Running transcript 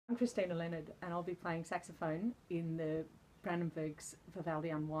I'm Christina Leonard and I'll be playing saxophone in the Brandenburg's Vivaldi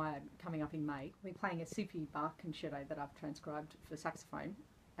Unwired coming up in May. We're playing a CPE Bach concerto that I've transcribed for saxophone,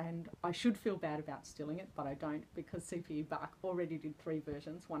 and I should feel bad about stealing it, but I don't, because CPE Bach already did 3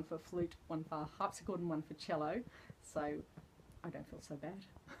 versions, one for flute, one for harpsichord and one for cello, so I don't feel so bad.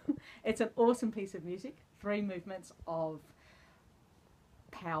 It's an awesome piece of music, 3 movements of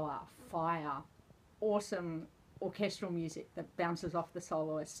power, fire, awesome orchestral music that bounces off the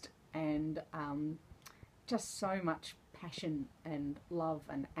soloist, and just so much passion and love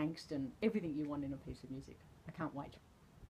and angst and everything you want in a piece of music. I can't wait.